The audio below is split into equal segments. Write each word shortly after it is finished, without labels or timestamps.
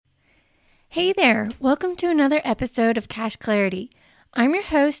Hey there, welcome to another episode of Cash Clarity. I'm your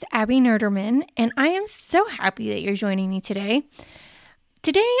host, Abby Nerderman, and I am so happy that you're joining me today.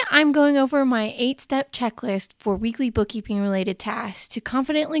 Today, I'm going over my 8-step checklist for weekly bookkeeping-related tasks to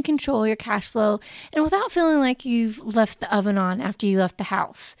confidently control your cash flow and without feeling like you've left the oven on after you left the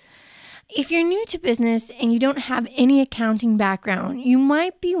house. If you're new to business and you don't have any accounting background, you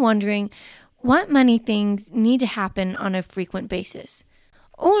might be wondering what money things need to happen on a frequent basis.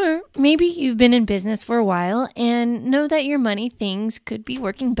 Or maybe you've been in business for a while and know that your money things could be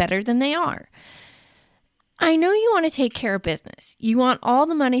working better than they are. I know you want to take care of business. You want all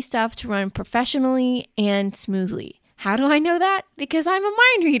the money stuff to run professionally and smoothly. How do I know that? Because I'm a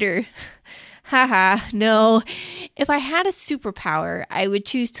mind reader. Haha, no. If I had a superpower, I would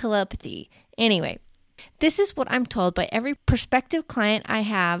choose telepathy. Anyway, this is what I'm told by every prospective client I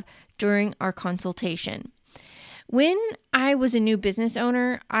have during our consultation. When I was a new business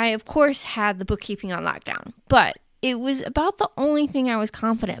owner, I of course had the bookkeeping on lockdown, but it was about the only thing I was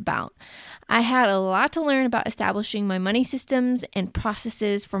confident about. I had a lot to learn about establishing my money systems and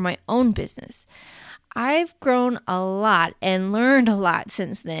processes for my own business. I've grown a lot and learned a lot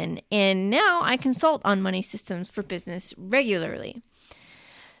since then, and now I consult on money systems for business regularly.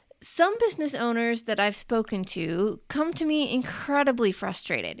 Some business owners that I've spoken to come to me incredibly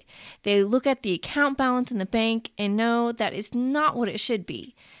frustrated. They look at the account balance in the bank and know that it's not what it should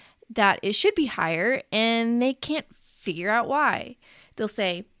be, that it should be higher, and they can't figure out why. They'll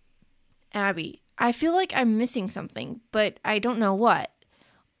say, Abby, I feel like I'm missing something, but I don't know what.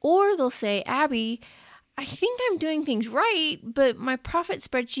 Or they'll say, Abby, I think I'm doing things right, but my profit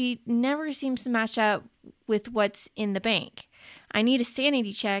spreadsheet never seems to match up with what's in the bank. I need a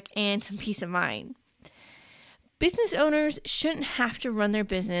sanity check and some peace of mind. Business owners shouldn't have to run their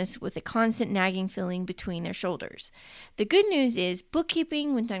business with a constant nagging feeling between their shoulders. The good news is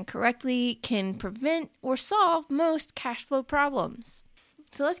bookkeeping, when done correctly, can prevent or solve most cash flow problems.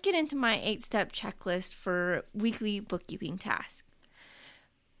 So let's get into my 8-step checklist for weekly bookkeeping tasks.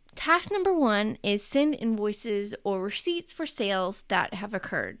 Task number 1 is send invoices or receipts for sales that have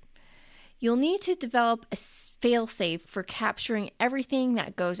occurred. You'll need to develop a fail-safe for capturing everything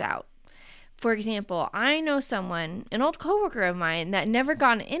that goes out. For example, I know someone, an old coworker of mine, that never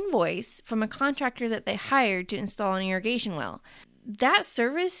got an invoice from a contractor that they hired to install an irrigation well. That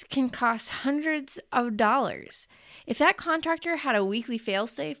service can cost hundreds of dollars. If that contractor had a weekly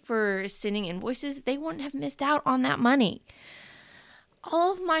fail-safe for sending invoices, they wouldn't have missed out on that money.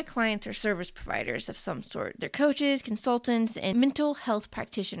 All of my clients are service providers of some sort. They're coaches, consultants, and mental health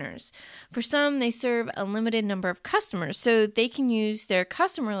practitioners. For some, they serve a limited number of customers, so they can use their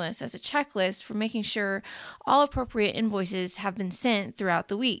customer list as a checklist for making sure all appropriate invoices have been sent throughout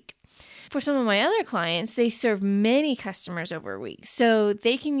the week. For some of my other clients, they serve many customers over a week, so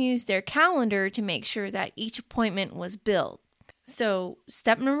they can use their calendar to make sure that each appointment was billed. So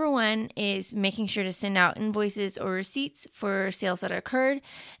step number 1 is making sure to send out invoices or receipts for sales that occurred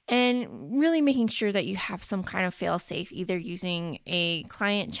and really making sure that you have some kind of fail-safe, either using a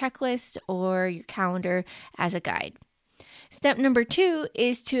client checklist or your calendar as a guide. Step number 2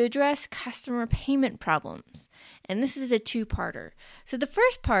 is to address customer payment problems. And this is a 2-parter. So the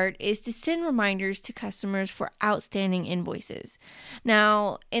first part is to send reminders to customers for outstanding invoices.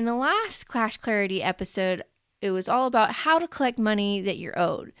 Now, in the last Cash Clarity episode, it was all about how to collect money that you're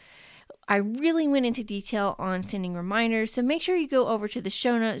owed. I really went into detail on sending reminders, so make sure you go over to the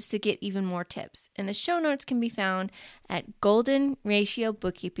show notes to get even more tips. And the show notes can be found at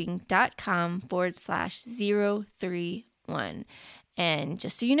goldenratiobookkeeping.com/031. And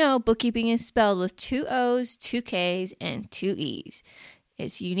just so you know, bookkeeping is spelled with 2 O's, 2 K's, and 2 E's.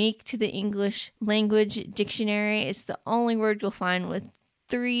 It's unique to the English language dictionary. It's the only word you'll find with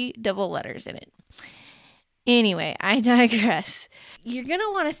 3 double letters in it. Anyway, I digress. You're going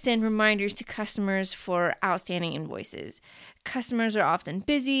to want to send reminders to customers for outstanding invoices. Customers are often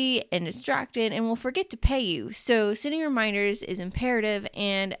busy and distracted and will forget to pay you, so sending reminders is imperative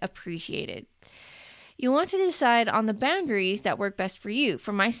and appreciated. You want to decide on the boundaries that work best for you.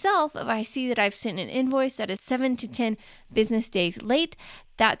 For myself, if I see that I've sent an invoice that is 7 to 10 business days late,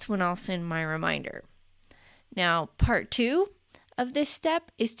 that's when I'll send my reminder. Now, part 2 of this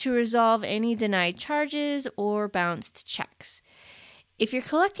step is to resolve any denied charges or bounced checks. If you're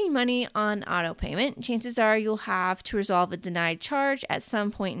collecting money on auto payment, chances are you'll have to resolve a denied charge at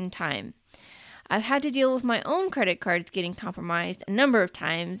some point in time. I've had to deal with my own credit cards getting compromised a number of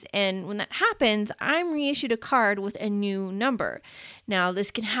times, and when that happens, I'm reissued a card with a new number. Now,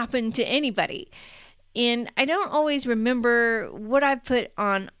 this can happen to anybody. And I don't always remember what I put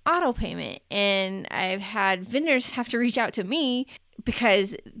on auto payment, and I've had vendors have to reach out to me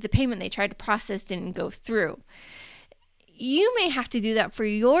because the payment they tried to process didn't go through. You may have to do that for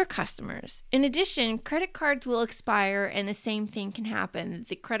your customers. In addition, credit cards will expire and the same thing can happen.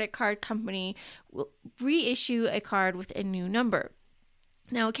 The credit card company will reissue a card with a new number.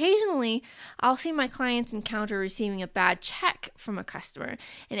 Now, occasionally, I'll see my clients encounter receiving a bad check from a customer,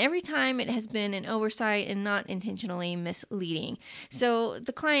 and every time it has been an oversight and not intentionally misleading. So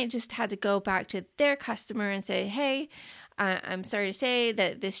the client just had to go back to their customer and say, hey, I'm sorry to say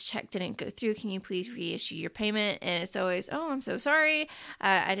that this check didn't go through. Can you please reissue your payment? And it's always, oh, I'm so sorry.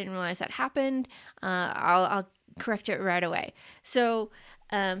 I didn't realize that happened. I'll correct it right away. So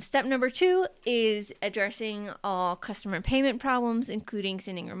step number 2 is addressing all customer payment problems, including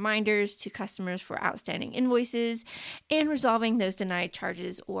sending reminders to customers for outstanding invoices and resolving those denied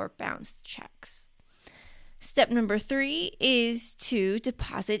charges or bounced checks. Step number 3 is to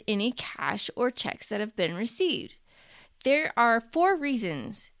deposit any cash or checks that have been received. There are 4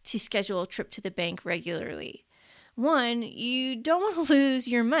 reasons to schedule a trip to the bank regularly. 1, you don't want to lose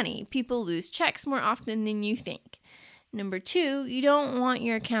your money. People lose checks more often than you think. Number 2, you don't want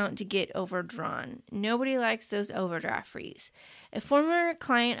your account to get overdrawn. Nobody likes those overdraft fees. A former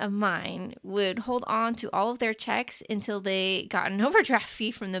client of mine would hold on to all of their checks until they got an overdraft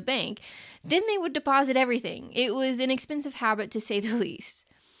fee from the bank. Then they would deposit everything. It was an expensive habit, to say the least.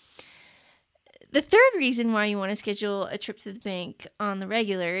 The third reason why you want to schedule a trip to the bank on the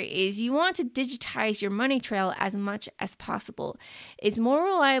regular is you want to digitize your money trail as much as possible. It's more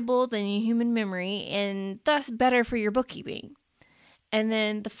reliable than your human memory and thus better for your bookkeeping. And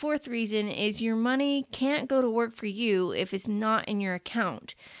then the fourth reason is your money can't go to work for you if it's not in your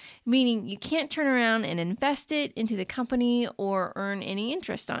account, meaning you can't turn around and invest it into the company or earn any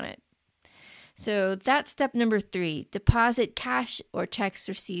interest on it. So that's step number 3, deposit cash or checks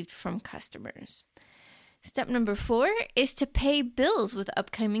received from customers. Step number 4 is to pay bills with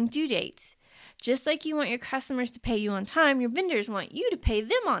upcoming due dates. Just like you want your customers to pay you on time, your vendors want you to pay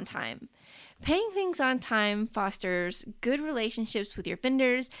them on time. Paying things on time fosters good relationships with your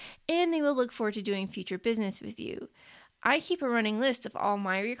vendors, and they will look forward to doing future business with you. I keep a running list of all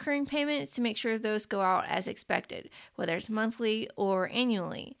my recurring payments to make sure those go out as expected, whether it's monthly or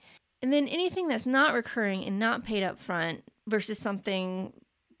annually. And then anything that's not recurring and not paid up front versus something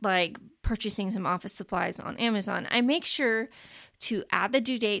like purchasing some office supplies on Amazon, I make sure to add the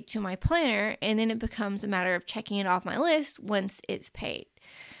due date to my planner, and then it becomes a matter of checking it off my list once it's paid.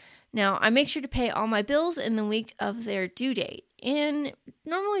 Now, I make sure to pay all my bills in the week of their due date. And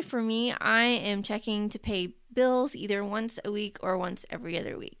normally for me, I am checking to pay bills either once a week or once every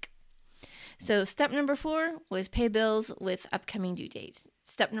other week. So step number 4 was pay bills with upcoming due dates.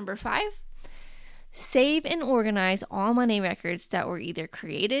 Step number 5, save and organize all money records that were either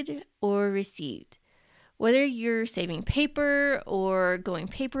created or received. Whether you're saving paper or going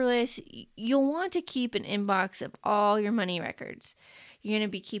paperless, you'll want to keep an inbox of all your money records. You're going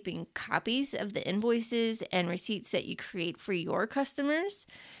to be keeping copies of the invoices and receipts that you create for your customers.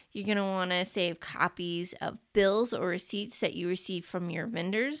 You're going to want to save copies of bills or receipts that you receive from your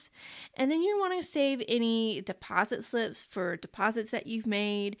vendors. And then you want to save any deposit slips for deposits that you've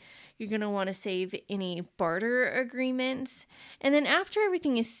made. You're going to want to save any barter agreements. And then after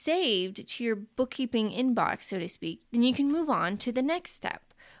everything is saved to your bookkeeping inbox, so to speak, then you can move on to the next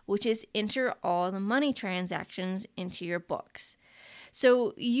step, which is enter all the money transactions into your books.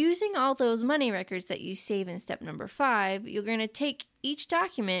 So using all those money records that you save in step number 5, you're going to take each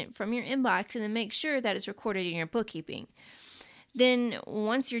document from your inbox and then make sure that it's recorded in your bookkeeping. Then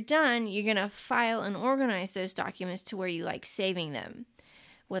once you're done, you're going to file and organize those documents to where you like saving them,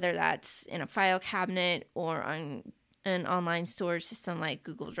 whether that's in a file cabinet or on an online storage system like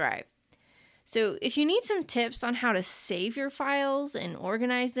Google Drive. So if you need some tips on how to save your files and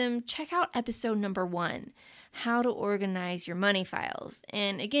organize them, check out episode number 1, How to Organize Your Money Files.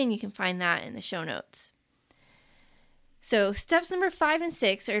 And again, you can find that in the show notes. So steps number 5 and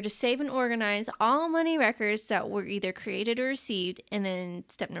 6 are to save and organize all money records that were either created or received. And then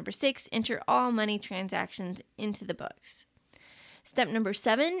step number 6, enter all money transactions into the books. Step number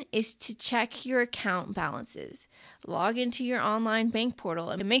 7 is to check your account balances. Log into your online bank portal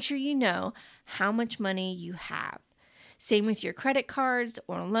and make sure you know how much money you have. Same with your credit cards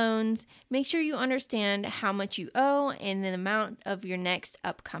or loans. Make sure you understand how much you owe and the amount of your next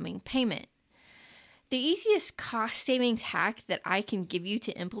upcoming payment. The easiest cost savings hack that I can give you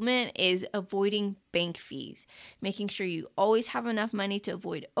to implement is avoiding bank fees, making sure you always have enough money to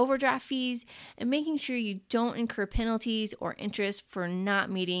avoid overdraft fees, and making sure you don't incur penalties or interest for not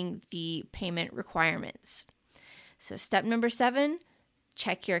meeting the payment requirements. So step number 7,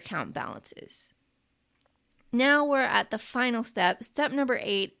 check your account balances. Now we're at the final step, step number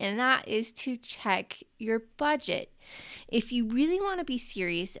 8, and that is to check your budget. If you really want to be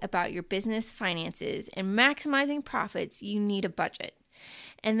serious about your business finances and maximizing profits, you need a budget.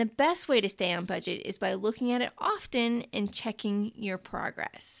 And the best way to stay on budget is by looking at it often and checking your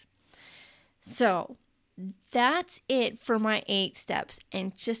progress. So that's it for my 8 steps.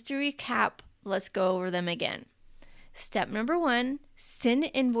 And just to recap, let's go over them again. Step number 1, send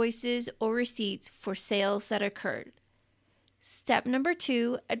invoices or receipts for sales that occurred. Step number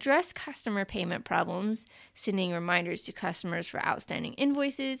 2, address customer payment problems, sending reminders to customers for outstanding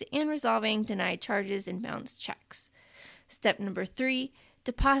invoices and resolving denied charges and bounced checks. Step number 3,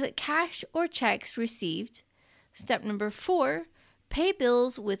 deposit cash or checks received. Step number 4, pay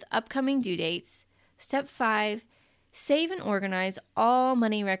bills with upcoming due dates. Step 5, save and organize all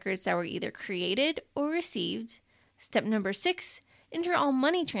money records that were either created or received. Step number 6, enter all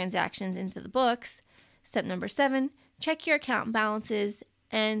money transactions into the books. Step number 7, check your account balances.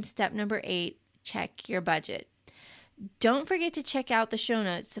 And step number 8, check your budget. Don't forget to check out the show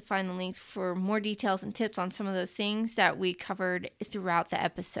notes to find the links for more details and tips on some of those things that we covered throughout the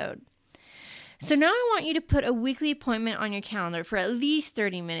episode. So now I want you to put a weekly appointment on your calendar for at least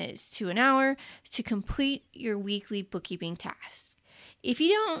 30 minutes to an hour to complete your weekly bookkeeping tasks. If you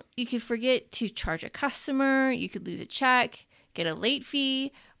don't, you could forget to charge a customer, you could lose a check, get a late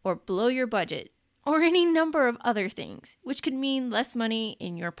fee, or blow your budget, or any number of other things, which could mean less money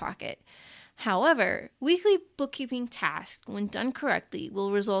in your pocket. However, weekly bookkeeping tasks, when done correctly,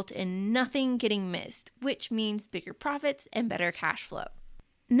 will result in nothing getting missed, which means bigger profits and better cash flow.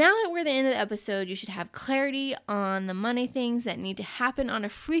 Now that we're at the end of the episode, you should have clarity on the money things that need to happen on a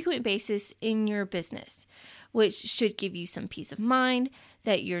frequent basis in your business, which should give you some peace of mind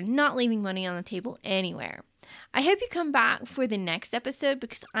that you're not leaving money on the table anywhere. I hope you come back for the next episode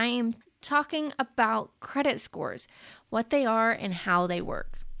because I am talking about credit scores, what they are and how they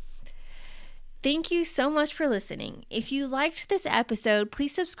work. Thank you so much for listening. If you liked this episode,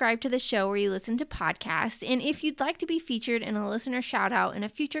 please subscribe to the show where you listen to podcasts. And if you'd like to be featured in a listener shout out in a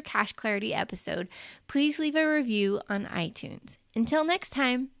future Cash Clarity episode, please leave a review on iTunes. Until next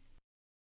time.